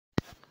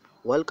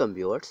Welcome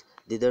viewers,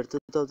 দিদার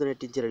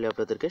 2018 চ্যানেলে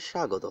আপনাদেরকে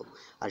স্বাগতম।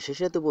 আর সেই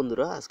সাথে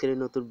বন্ধুরা, আজকের এই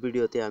নতুন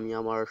ভিডিওতে আমি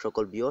আমার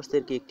সকল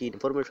ভিউয়ার্সদেরকে একটি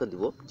ইনফরমেশন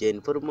দিব, যে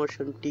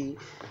ইনফরমেশনটি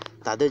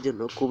তাদের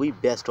জন্য খুবই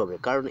বেস্ট হবে।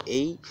 কারণ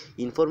এই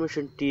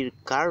ইনফরমেশনটির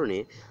কারণে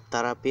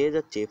তারা পেয়ে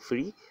যাচ্ছে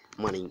ফ্রি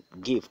মানি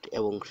গিফট,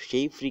 এবং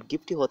সেই ফ্রি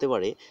গিফটটি হতে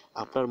পারে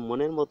আপনার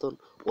মনের মতন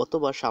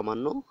অথবা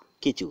সামান্য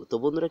কিছু। তো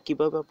বন্ধুরা,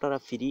 কিভাবে আপনারা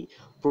ফ্রি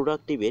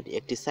প্রোডাক্ট নেবেন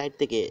একটি সাইট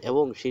থেকে,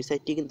 এবং সেই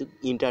সাইটটি কিন্তু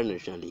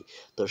ইন্টারন্যাশনালি,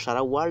 তো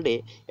সারা ওয়ার্ল্ডে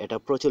এটা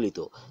প্রচলিত।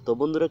 তো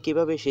বন্ধুরা,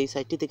 কিভাবে সেই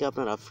সাইটটি থেকে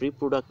আপনারা ফ্রি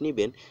প্রোডাক্ট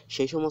নেবেন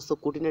সেই সমস্ত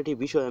খুঁটিনাটি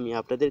বিষয় আমি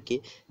আপনাদেরকে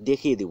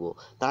দেখিয়ে দিব।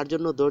 তার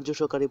জন্য ধৈর্য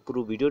সহকারে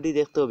পুরো ভিডিওটি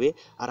দেখতে হবে।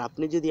 আর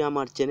আপনি যদি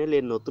আমার চ্যানেলে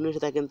নতুন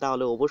এসে থাকেন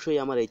তাহলে অবশ্যই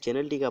আমার এই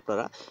চ্যানেলটিকে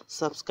আপনারা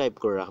সাবস্ক্রাইব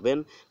করে রাখবেন,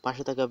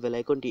 পাশে থাকা বেল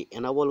আইকনটি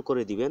এনাবল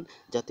করে দিবেন,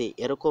 যাতে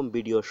এরকম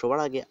ভিডিও সবার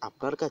আগে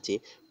আপনার কাছে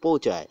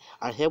পৌঁছায়।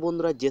 আর হ্যাঁ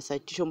বন্ধুরা, যে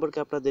সাইটটি সম্পর্কে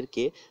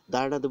আপনাদেরকে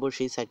ধারণা দেবো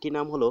সেই সাইটটির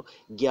নাম হলো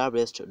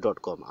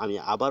gearbast.com। আমি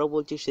আবারও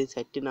বলছি, সেই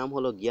সাইটটির নাম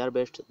হলো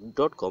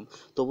gearbast.com।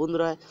 তো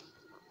বন্ধুরা,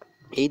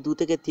 এই 2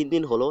 থেকে 3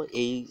 দিন হলো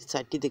এই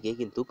সাইটটি থেকে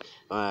কিন্তু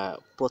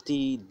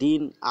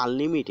প্রতিদিন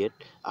আনলিমিটেড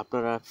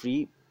আপনারা ফ্রি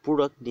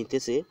প্রোডাক্ট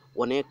নিতেছে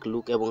অনেক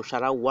লোক, এবং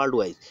সারা ওয়ার্ল্ড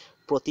ওয়াইজ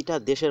প্রতিটা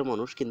দেশের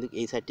মানুষ কিন্তু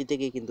এই সাইটটি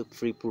থেকে কিন্তু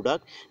ফ্রি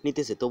প্রোডাক্ট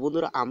নিতেছে। তো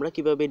বন্ধুরা, আমরা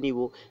কিভাবে নিব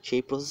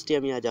সেই প্রসেসটি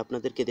আমি আজ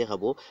আপনাদেরকে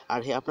দেখাবো। আর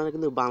হ্যাঁ, আপনারা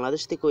কিন্তু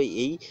বাংলাদেশ থেকেও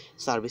এই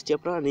সার্ভিসটি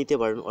আপনারা নিতে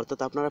পারেন, অর্থাৎ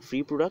আপনারা ফ্রি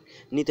প্রোডাক্ট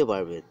নিতে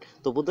পারবেন।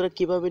 তো বন্ধুরা,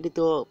 কিভাবে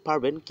নিতে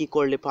পারবেন, কি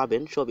করলে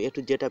পাবেন, সব একটু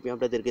যেটা আমি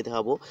আপনাদেরকে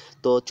দেখাবো।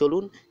 তো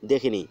চলুন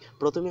দেখে নিই।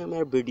 প্রথমে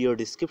আমার ভিডিও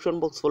ডিসক্রিপশন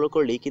বক্স ফলো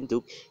করলেই কিন্তু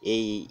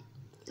এই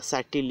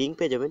সাইটটির লিঙ্ক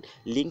পেয়ে যাবেন।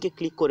 লিঙ্কে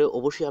ক্লিক করে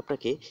অবশ্যই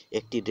আপনাকে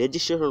একটি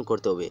রেজিস্ট্রেশন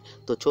করতে হবে।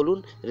 তো চলুন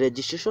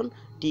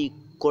রেজিস্ট্রেশনটি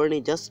করে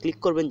নিই। জাস্ট ক্লিক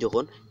করবেন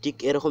যখন, ঠিক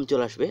এরকম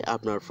চলে আসবে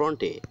আপনার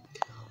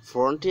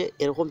ফ্রন্টে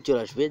এরকম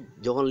চলে আসবে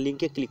যখন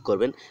লিঙ্কে ক্লিক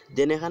করবেন।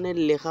 দেন এখানে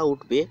লেখা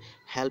উঠবে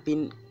হেল্প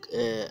ইন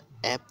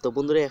অ্যাপ। তো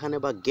বন্ধুরা, এখানে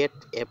বা গেট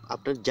অ্যাপ,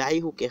 আপনার যাই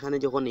হোক, এখানে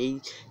যখন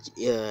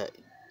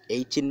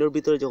এই চিহ্নের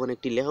ভিতরে যখন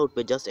একটি লেখা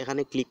উঠবে, জাস্ট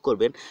এখানে ক্লিক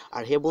করবেন।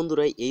 আর হে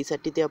বন্ধুরা, এই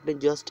সাইটটিতে আপনি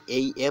জাস্ট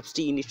এই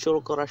অ্যাপসটি ইনস্টল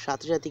করার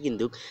সাথে সাথে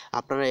কিন্তু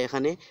আপনারা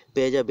এখানে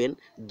পেয়ে যাবেন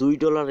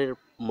 $2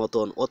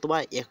 মতন, অথবা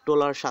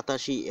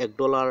 $1.87,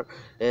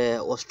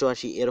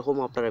 $1.88 এরকম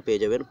আপনারা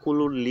পেয়ে যাবেন।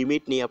 কোনো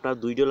লিমিট নেই, আপনার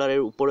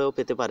 $2 উপরেও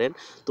পেতে পারেন।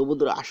 তো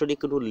বন্ধুরা, আসলে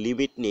কোনো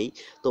লিমিট নেই।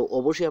 তো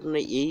অবশ্যই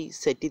আপনারা এই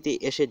সাইটটিতে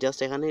এসে জাস্ট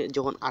এখানে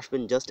যখন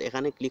আসবেন, জাস্ট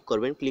এখানে ক্লিক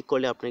করবেন। ক্লিক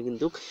করলে আপনার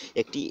কিন্তু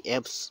একটি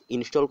অ্যাপস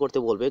ইনস্টল করতে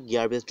বলবে,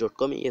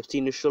 gearbast.com। এই অ্যাপসটি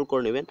ইনস্টল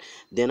করে নেবেন।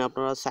 দেন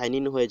আপনারা সাইন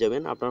ইন হয়ে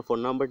যাবেন। আপনার ফোন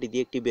নাম্বারটি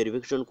দিয়ে একটি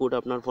ভেরিফিকেশন কোড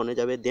আপনার ফোনে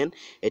যাবে। দেন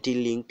এটি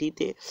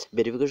লিঙ্কটিতে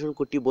ভেরিফিকেশন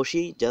কোডটি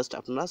বসিয়েই জাস্ট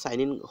আপনারা সাইন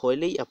ইন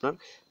হলেই আপনার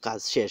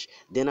কাজ শেষ।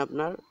 দেন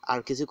আপনার আর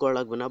কিছু করা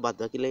লাগবে না, বাদ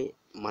বাকিলে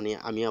মানে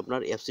আমি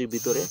আপনার অ্যাপসটির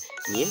ভিতরে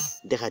নিয়ে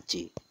দেখাচ্ছি।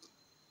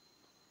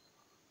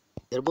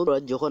 এরপর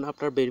যখন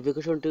আপনার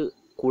ভেরিফিকেশনটি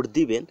কোড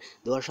দিবেন,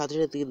 দেওয়ার সাথে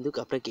সাথে কিন্তু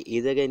আপনাকে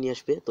এই জায়গায় নিয়ে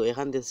আসবে। তো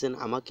এখানে দেখছেন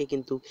আমাকে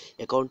কিন্তু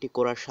অ্যাকাউন্টটি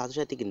করার সাথে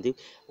সাথে কিন্তু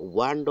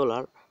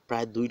 $1,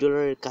 প্রায়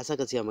 $2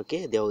 কাছাকাছি আমাকে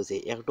দেওয়া হয়েছে,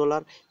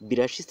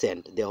 $1.82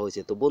 দেওয়া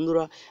হয়েছে। তো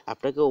বন্ধুরা,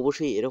 আপনাকে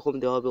অবশ্যই এরকম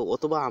দেওয়া হবে,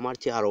 অথবা আমার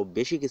চেয়ে আরও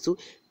বেশি কিছু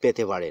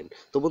পেতে পারেন।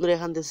 তো বন্ধুরা,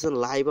 এখান দেখছেন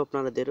লাইভ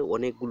আপনাদের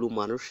অনেকগুলো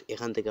মানুষ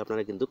এখান থেকে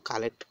আপনারা কিন্তু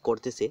কালেক্ট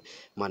করতেছে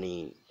মানে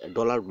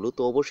ডলারগুলো।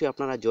 তো অবশ্যই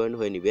আপনারা জয়েন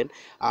হয়ে নেবেন।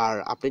 আর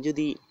আপনি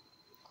যদি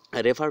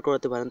রেফার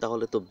করাতে পারেন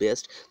তাহলে তো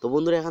বেস্ট। তো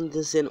বন্ধুরা, এখান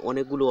দেখছেন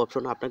অনেকগুলো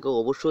অপশন, আপনাকে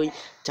অবশ্যই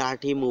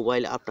 4টি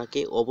মোবাইল আপনাকে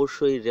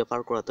অবশ্যই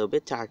রেফার করাতে হবে।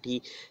 4টি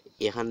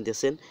এখান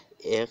দেখছেন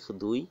 1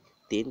 2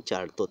 3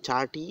 4, তো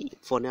 4টি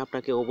ফোনে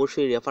আপনাকে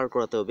অবশ্যই রেফার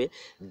করাতে হবে।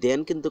 দেন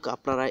কিন্তু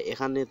আপনারা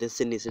এখানে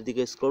দেখছেন নিচের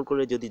দিকে স্ক্রল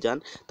করে যদি যান,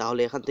 তাহলে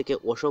এখান থেকে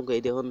অসংখ্য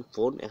এই দেখুন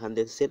ফোন, এখান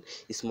দেখছেন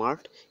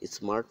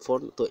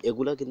স্মার্টফোন। তো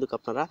এগুলা কিন্তু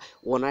আপনারা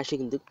অনায়াসে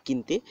কিন্তু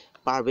কিনতে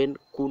পারবেন,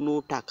 কোনো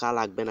টাকা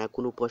লাগবে না,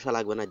 কোনো পয়সা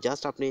লাগবে না।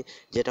 জাস্ট আপনি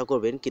যেটা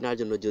করবেন কেনার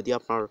জন্য, যদি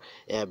আপনার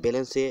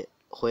ব্যালেন্সে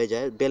হয়ে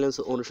যায়, ব্যালেন্স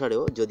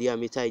অনুসারেও যদি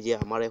আমি চাই যে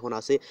আমার এখন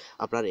আছে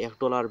আপনার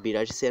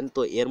 $1.82,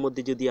 তো এর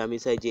মধ্যে যদি আমি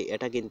চাই যে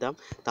এটা কিনতাম,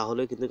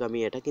 তাহলে কিন্তু আমি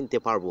এটা কিনতে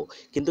পারবো।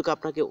 কিন্তু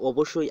আপনাকে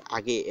অবশ্যই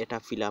আগে এটা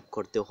ফিল আপ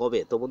করতে হবে।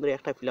 তো বন্ধুরা,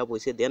 একটা ফিল আপ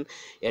হয়েছে, দেন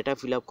এটা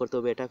ফিল আপ করতে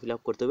হবে, এটা ফিল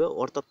আপ করতে হবে।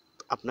 অর্থাৎ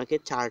আপনাকে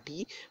 4টি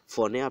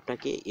ফোনে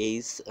আপনাকে এই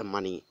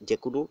মানে যে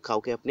কোনো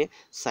কাউকে আপনি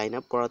সাইন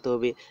আপ করাতে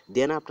হবে।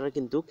 দেন আপনারা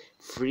কিন্তু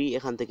ফ্রি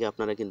এখান থেকে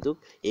আপনারা কিন্তু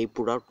এই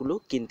প্রোডাক্টগুলো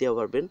কিনতে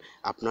পারবেন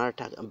আপনার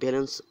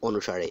ব্যালেন্স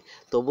অনুসারে।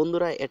 তো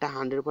বন্ধুরা, এটা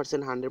 100%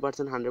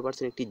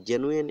 একটি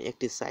জেনুইন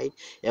একটি সাইট,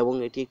 এবং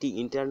এটি একটি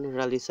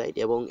ইন্টারন্যাশনালি সাইট,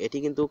 এবং এটি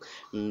কিন্তু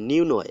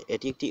নিউ নয়,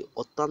 এটি একটি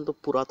অত্যন্ত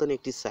পুরাতন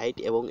একটি সাইট,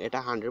 এবং এটা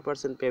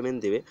 100% পেমেন্ট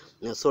দেবে,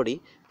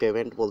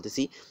 পেমেন্ট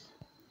বলতেছি,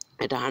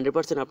 এটা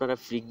 100% আপনারা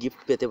ফ্রি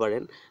গিফট পেতে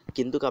পারেন।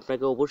 কিন্তু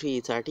আপনাকে অবশ্যই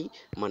এই 4টি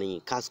মানে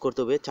কাজ করতে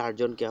হবে, 4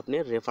 জনকে আপনি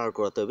রেফার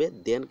করাতে হবে,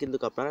 দেন কিন্তু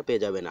আপনারা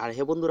পেয়ে যাবেন। আর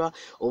হ্যাঁ বন্ধুরা,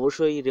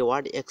 অবশ্যই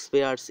রিওয়ার্ড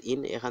এক্সপায়ার্স ইন,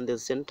 এখান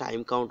দেখছেন টাইম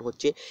কাউন্ট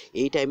হচ্ছে,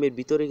 এই টাইমের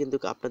ভিতরে কিন্তু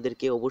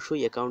আপনাদেরকে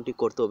অবশ্যই অ্যাকাউন্টটি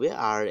করতে হবে।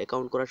 আর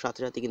অ্যাকাউন্ট করার সাথে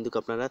সাথে কিন্তু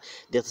আপনারা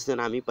দেখতেছেন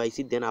আমি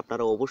পাইছি, দেন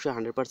আপনারা অবশ্যই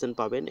 100%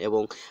 পাবেন।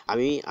 এবং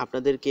আমি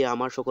আপনাদেরকে,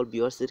 আমার সকল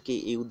ভিউয়ার্সদেরকে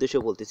এই উদ্দেশ্যে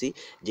বলতেছি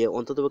যে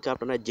অন্ততপক্ষে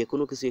আপনারা যে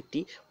কোনো কিছু একটি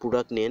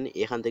প্রোডাক্ট নেন,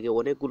 এখান থেকে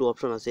অনেকগুলো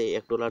অপশন আছে,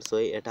 $1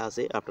 ছয়, এটা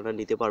আছে, আপনারা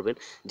নিতে পারবেন।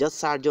 জাস্ট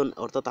 4 জন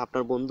অর্থাৎ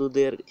আপনার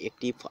বন্ধুদের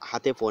একটি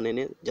হাতে ফোন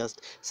এনে জাস্ট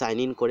সাইন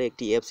ইন করে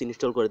একটি অ্যাপস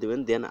ইনস্টল করে দেবেন,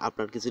 দেন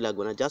আপনার কিছু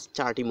লাগবে না, জাস্ট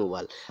 4টি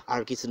মোবাইল,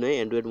 আর কিছু নয়।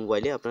 অ্যান্ড্রয়েড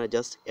মোবাইলে আপনারা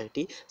জাস্ট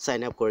একটি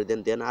সাইন আপ করে দেন,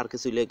 দেন আর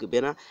কিছু লাগবে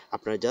না,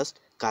 আপনার জাস্ট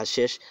কাজ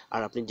শেষ।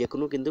 আর আপনি যে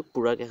কোনো কিন্তু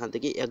প্রোডাক্ট এখান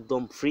থেকে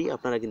একদম ফ্রি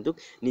আপনারা কিন্তু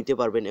নিতে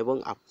পারবেন এবং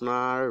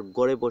আপনার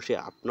ঘরে বসে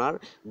আপনার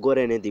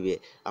ঘরে এনে দিবে।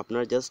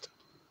 আপনার জাস্ট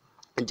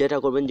যেটা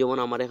করবেন, যেমন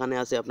আমার এখানে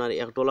আছে আপনার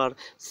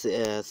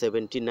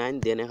 $1.79,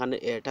 দেন এখানে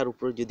এটার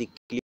উপর যদি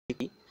ক্লিক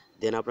করি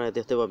দেন আপনারা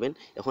দেখতে পাবেন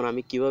এখন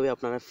আমি কিভাবে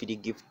আপনারা ফ্রি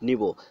গিফট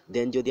নিব।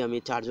 দেন যদি আমি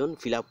 4 জন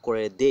ফিল আপ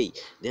করে দেই,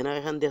 দেন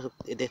এখান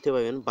দেখতে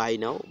পাবেন বাই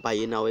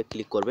নাও এ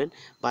ক্লিক করবেন।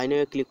 বাই নাও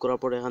এ ক্লিক করার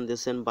পর এখান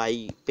দেখছেন বাই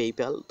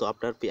পেপ্যাল, তো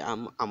আপনার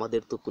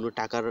আমাদের তো কোনো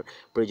টাকার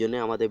প্রয়োজনে,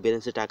 আমাদের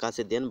ব্যালেন্সে টাকা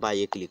আছে, দেন বাই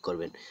এ ক্লিক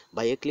করবেন।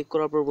 বাই এ ক্লিক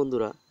করার পর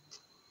বন্ধুরা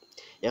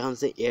এখান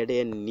থেকে অ্যাড এ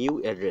নিউ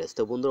অ্যাড্রেস,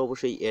 তো বন্ধুরা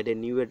অবশ্যই অ্যাড এ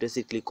নিউ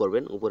অ্যাড্রেসে ক্লিক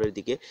করবেন। উপরের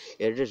দিকে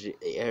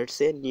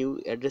অ্যাডসে নিউ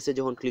অ্যাড্রেসে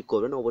যখন ক্লিক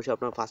করবেন অবশ্যই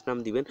আপনার ফার্স্ট নাম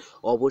দিবেন,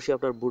 অবশ্যই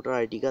আপনার ভোটার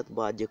আইডি কার্ড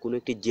বা যে কোনো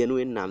একটি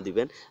জেনুইন নাম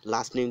দিবেন,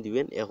 লাস্ট নেম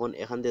দিবেন।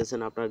 এখান দিয়েছেন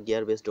আপনার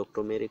gearbast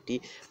এর একটি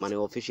মানে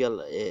অফিসিয়াল,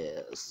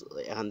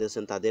 এখান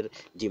দিয়েছেন তাদের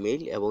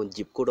জিমেইল এবং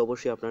জিপ কোড,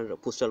 অবশ্যই আপনার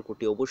পোস্টাল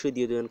কোডটি অবশ্যই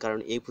দিয়ে দেবেন, কারণ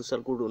এই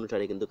পোস্টাল কোড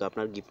অনুসারে কিন্তু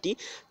আপনার গিফটটি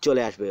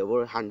চলে আসবে। এবং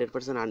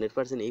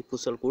 100% এই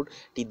পোস্টাল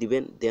কোডটি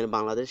দিবেন। দেন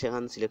বাংলাদেশ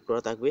এখানে সিলেক্ট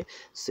করা থাকবে,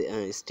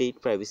 স্টেট,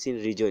 প্রাইভেসি,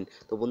 রিজন।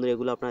 তো বন্ধুরা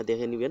এগুলো আপনারা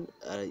দেখে নেবেন।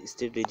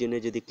 স্টেট রিজনে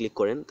যদি ক্লিক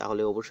করেন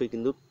তাহলে অবশ্যই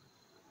কিন্তু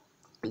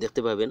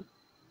দেখতে পাবেন।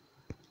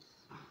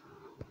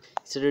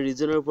 সেটা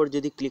রিজনের উপর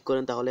যদি ক্লিক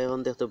করেন তাহলে এখন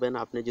দেখতে পাবেন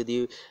আপনি যদি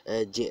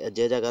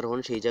যে জায়গার হন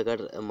সেই জায়গার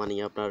মানে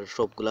আপনার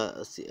সবগুলা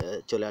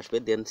চলে আসবে।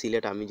 দেন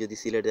সিলেট, আমি যদি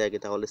সিলেট যাই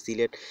তাহলে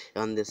সিলেট,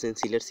 এখন দেখছেন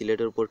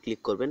সিলেটের উপর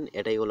ক্লিক করবেন।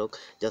 এটাই হলো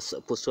জাস্ট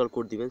পোস্টাল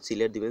কোড দিবেন,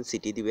 সিলেট দিবেন,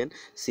 সিটি দিবেন,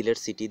 সিলেট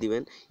সিটি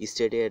দিবেন,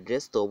 স্টেট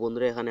অ্যাড্রেস। তো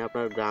বন্ধুরা এখানে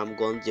আপনার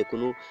গ্রামগঞ্জ যে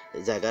কোনো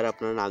জায়গার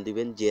আপনার নাম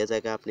দিবেন, যে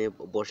জায়গায় আপনি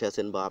বসে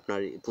আছেন বা আপনার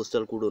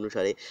পোস্টাল কোড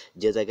অনুসারে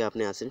যে জায়গায়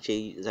আপনি আছেন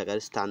সেই জায়গার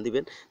স্থান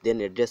দিবেন। দেন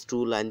অ্যাড্রেস 2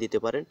 লাইন দিতে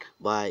পারেন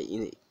বা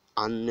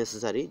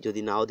আননেসেসারি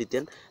যদি নাও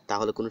দিতেন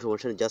তাহলে কোনো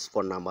সমস্যা নেই, জাস্ট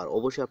ফোন নাম্বার।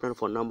 অবশ্যই আপনার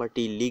ফোন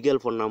নাম্বারটি লিগ্যাল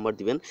ফোন নাম্বার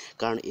দিবেন,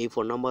 কারণ এই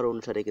ফোন নাম্বার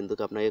অনুসারে কিন্তু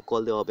আপনাকে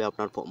কল দেওয়া হবে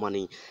আপনার মানে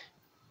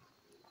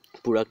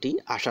প্রোডাক্টটি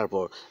আসার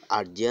পর।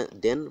 আর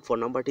দেন ফোন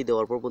নাম্বারটি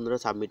দেওয়ার পর বন্ধুরা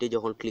সাবমিটে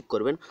যখন ক্লিক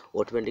করবেন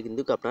অটোমেটিক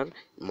কিন্তু আপনার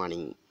মানে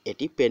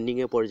এটি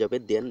পেন্ডিংয়ে পড়ে যাবে।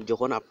 দেন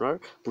যখন আপনার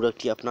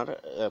প্রোডাক্টটি আপনার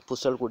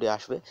পোস্টাল কোডে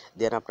আসবে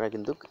দেন আপনারা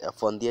কিন্তু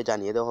ফোন দিয়ে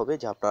জানিয়ে দেওয়া হবে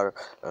যে আপনার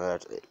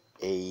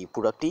এই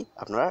প্রোডাক্টটি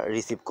আপনারা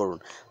রিসিভ করুন।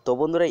 তো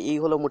বন্ধুরা এই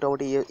হলো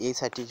মোটামুটি এই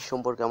সাইটটি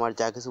সম্পর্কে আমার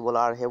যা কিছু বলা।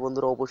 আর হ্যাঁ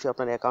বন্ধুরা অবশ্যই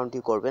আপনার অ্যাকাউন্টটি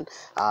করবেন।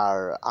 আর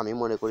আমি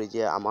মনে করি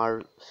যে আমার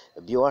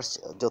ভিউয়ার্স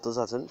যত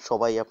আছেন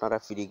সবাই আপনারা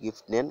ফ্রি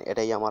গিফট নেন,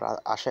 এটাই আমার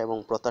আশা এবং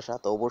প্রত্যাশা।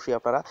 তো অবশ্যই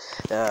আপনারা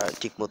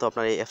ঠিকমতো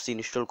আপনার এই অ্যাপস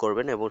ইনস্টল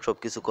করবেন এবং সব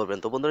কিছু করবেন।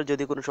 তো বন্ধুরা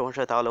যদি কোনো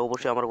সমস্যা হয় তাহলে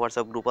অবশ্যই আমার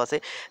হোয়াটসঅ্যাপ গ্রুপ আছে,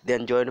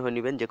 দেন জয়েন হয়ে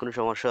নেবেন। যে কোনো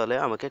সমস্যা হলে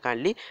আমাকে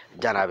কাইন্ডলি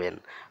জানাবেন।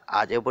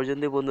 আজ এ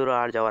পর্যন্তই বন্ধুরা।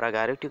 আর যাওয়ার আগে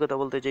আরেকটি কথা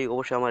বলতে চাই,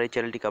 অবশ্যই আমার এই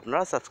চ্যানেলটিকে আপনারা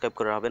সাবস্ক্রাইব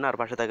করে রাখবেন আর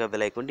পাশে থাকা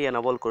বেল আইকনটি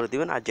এনাবল করে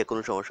দিবেন। আর যে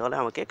কোনো সমস্যা হলে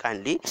আমাকে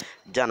কাইন্ডলি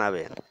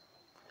জানাবেন।